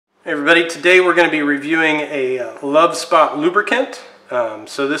Hey everybody, today we're going to be reviewing a LUV-SPOT lubricant.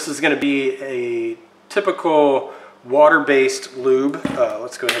 So this is going to be a typical water-based lube.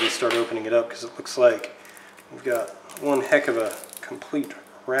 Let's go ahead and start opening it up because it looks like we've got one heck of a complete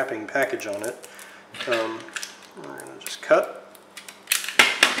wrapping package on it. We're going to just cut.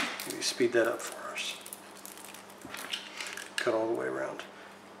 Maybe speed that up for us. Cut all the way around.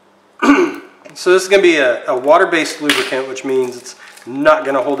 So this is going to be a water-based lubricant, which means it's not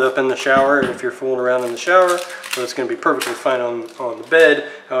going to hold up in the shower if you're fooling around in the shower. So it's going to be perfectly fine on the bed.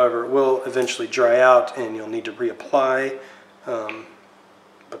 However, it will eventually dry out and you'll need to reapply.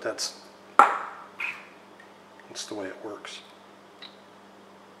 But that's the way it works.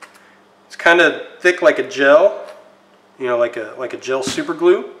 It's kind of thick like a gel, you know, like a gel super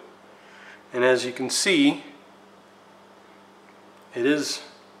glue. And as you can see, it is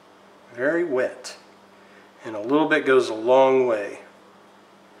very wet, and a little bit goes a long way.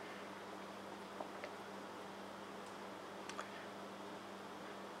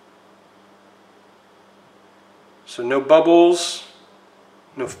 So no bubbles,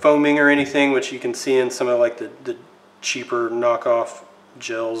 no foaming or anything, which you can see in some of like the cheaper knockoff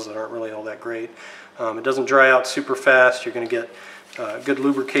gels that aren't really all that great. It doesn't dry out super fast. You're going to get good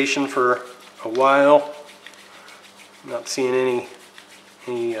lubrication for a while. I'm not seeing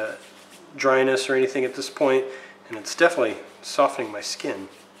any dryness or anything at this point, and it's definitely softening my skin,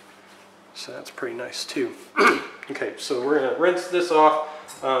 so that's pretty nice too. Okay, so we're going to rinse this off.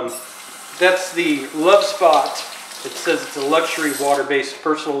 That's the LUV-SPOT. It says it's a luxury water-based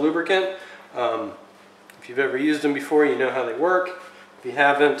personal lubricant. If you've ever used them before, you know how they work. If you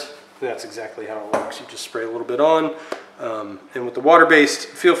haven't, that's exactly how it works. You just spray a little bit on, and with the water-based,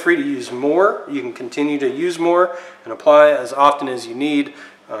 feel free to use more. You can continue to use more and apply as often as you need.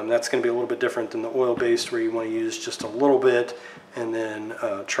 That's going to be a little bit different than the oil-based, where you want to use just a little bit and then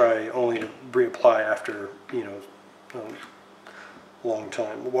try only to reapply after, you know, a long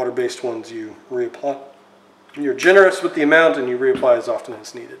time. The water-based ones, you reapply. You're generous with the amount and you reapply as often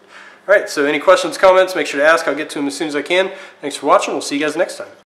as needed. All right, so any questions, comments, make sure to ask. I'll get to them as soon as I can. Thanks for watching. We'll see you guys next time.